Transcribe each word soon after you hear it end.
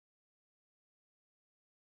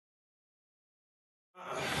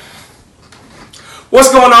What's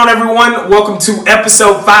going on, everyone? Welcome to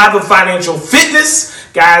episode 5 of Financial Fitness.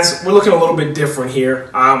 Guys, we're looking a little bit different here.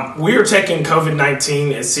 We are taking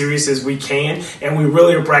COVID-19 as serious as we can, and we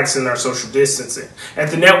really are practicing our social distancing. At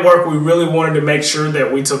the network, we really wanted to make sure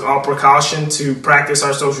that we took all precaution to practice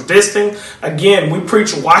our social distancing. Again, we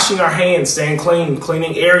preach washing our hands, staying clean,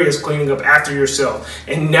 cleaning areas, cleaning up after yourself,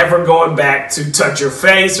 and never going back to touch your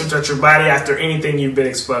face or touch your body after anything you've been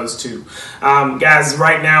exposed to. Guys,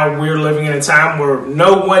 right now, we're living in a time where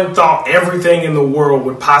no one thought everything in the world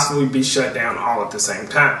would possibly be shut down all at the same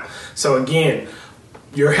time. So again,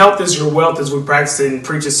 your health is your wealth, as we practice it and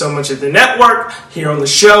preach it so much at the network. Here on the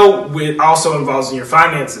show, it also involves in your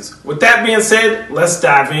finances. With that being said, let's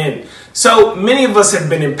dive in. So many of us have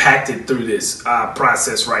been impacted through this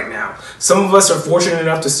process right now. Some of us are fortunate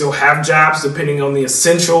enough to still have jobs depending on the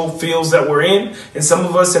essential fields that we're in, and some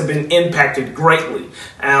of us have been impacted greatly.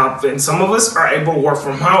 And some of us are able to work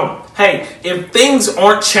from home. Hey, if things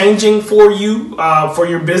aren't changing for you, for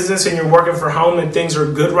your business, and you're working from home and things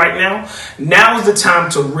are good right now is the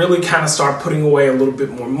time to really kind of start putting away a little bit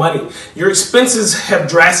more money. Your expenses have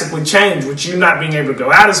drastically changed with you not being able to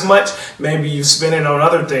go out as much. Maybe you spend it on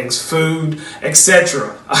other things, food,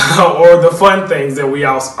 etc., or the fun things that we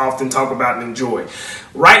all often talk about and enjoy.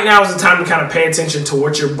 Right now is the time to kind of pay attention to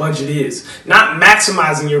what your budget is. Not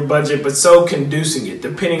maximizing your budget, but so conducing it,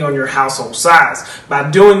 depending on your household size. By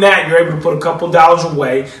doing that, you're able to put a couple dollars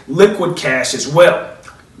away, liquid cash as well.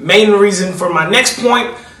 Main reason for my next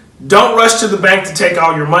point: don't rush to the bank to take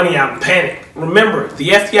all your money out and panic. Remember, the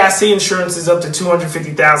FDIC insurance is up to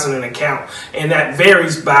 $250,000 an account, and that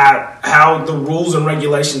varies by how the rules and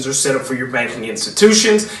regulations are set up for your banking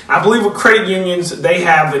institutions. I believe with credit unions, they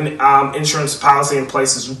have an insurance policy in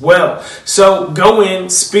place as well. So go in,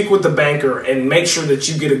 speak with the banker, and make sure that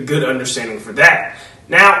you get a good understanding for that.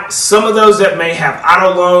 Now, some of those that may have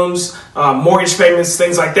auto loans, mortgage payments,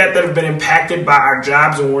 things like that have been impacted by our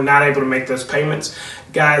jobs and we're not able to make those payments.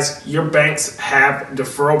 Guys, your banks have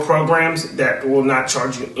deferral programs that will not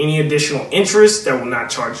charge you any additional interest, that will not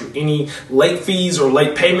charge you any late fees or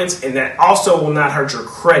late payments, and that also will not hurt your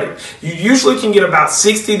credit. You usually can get about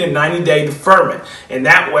 60 to 90 day deferment, and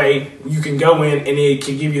that way you can go in and it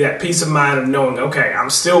can give you that peace of mind of knowing, okay, I'm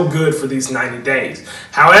still good for these 90 days.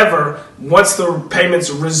 However, once the payments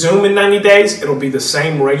resume in 90 days, it'll be the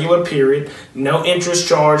same regular period, no interest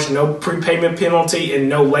charge, no prepayment penalty, and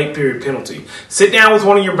no late period penalty. Sit down with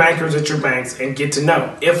one of your bankers at your banks and get to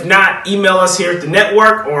know. If not, email us here at the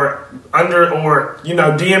network or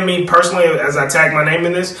DM me personally as I tag my name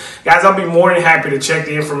in this. Guys, I'll be more than happy to check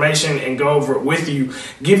the information and go over it with you,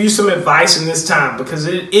 give you some advice in this time, because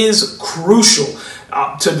it is crucial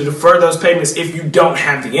to defer those payments if you don't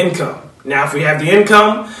have the income. Now, if we have the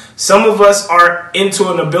income, some of us are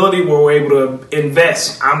into an ability where we're able to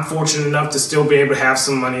invest. I'm fortunate enough to still be able to have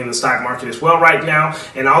some money in the stock market as well right now.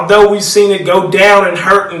 And although we've seen it go down and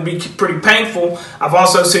hurt and be pretty painful, I've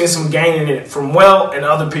also seen some gain in it from and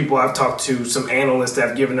other people I've talked to, some analysts that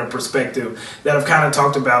have given their perspective that have kind of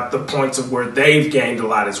talked about the points of where they've gained a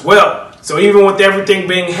lot as well. So even with everything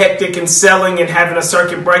being hectic and selling and having a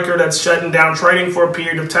circuit breaker that's shutting down trading for a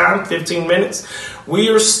period of time, 15 minutes, we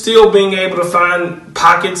are still being able to find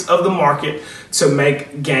pockets of the market to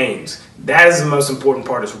make gains. That is the most important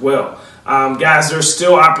part as well. Guys, there's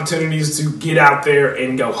still opportunities to get out there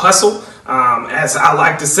and go hustle. As I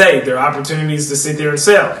like to say, there are opportunities to sit there and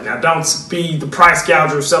sell. Now, don't be the price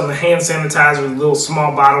gouger of selling a hand sanitizer with a little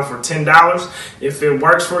small bottle for $10. If it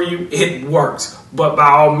works for you, it works. But by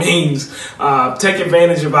all means, take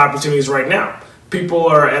advantage of opportunities right now. People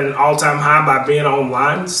are at an all-time high by being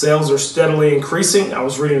online. Sales are steadily increasing. I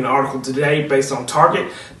was reading an article today based on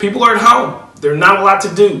Target. People are at home. There's not a lot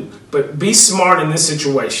to do. But be smart in this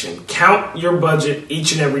situation. Count your budget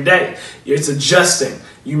each and every day. It's adjusting.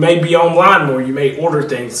 You may be online more. You may order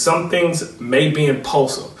things. Some things may be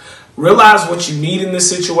impulsive. Realize what you need in this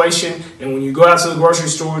situation, and when you go out to the grocery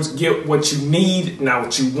stores, get what you need, not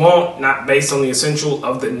what you want, not based on the essential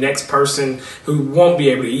of the next person who won't be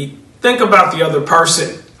able to eat. Think about the other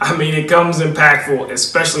person. I mean, it comes impactful,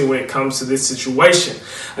 especially when it comes to this situation.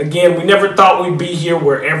 Again, we never thought we'd be here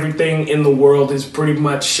where everything in the world is pretty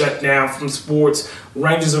much shut down, from sports,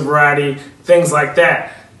 ranges of variety, things like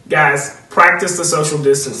that. Guys, practice the social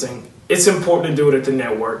distancing. It's important to do it at the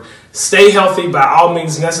network. Stay healthy by all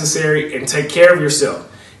means necessary and take care of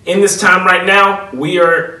yourself. In this time right now, we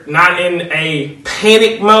are not in a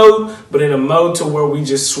panic mode, but in a mode to where we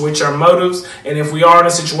just switch our motives. And if we are in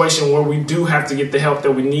a situation where we do have to get the help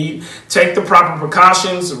that we need, take the proper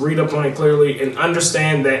precautions, read up on it clearly, and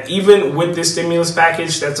understand that even with this stimulus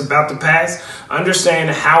package that's about to pass, understand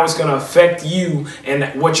how it's going to affect you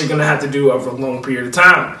and what you're going to have to do over a long period of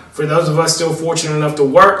time. For those of us still fortunate enough to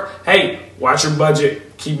work, hey, watch your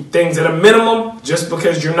budget. Keep things at a minimum. Just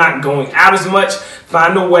because you're not going out as much,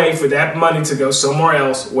 find a way for that money to go somewhere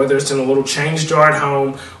else, whether it's in a little change jar at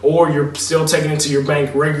home or you're still taking it to your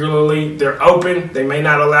bank regularly. They're open. They may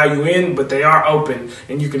not allow you in, but they are open,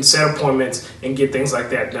 and you can set appointments and get things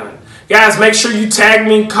like that done. Guys, make sure you tag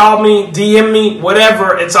me, call me, DM me,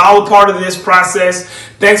 whatever. It's all a part of this process.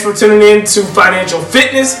 Thanks for tuning in to Financial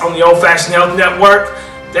Fitness on the Old Fashioned Health Network.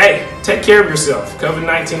 Hey, take care of yourself.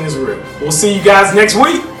 COVID-19 is real. We'll see you guys next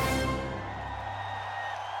week.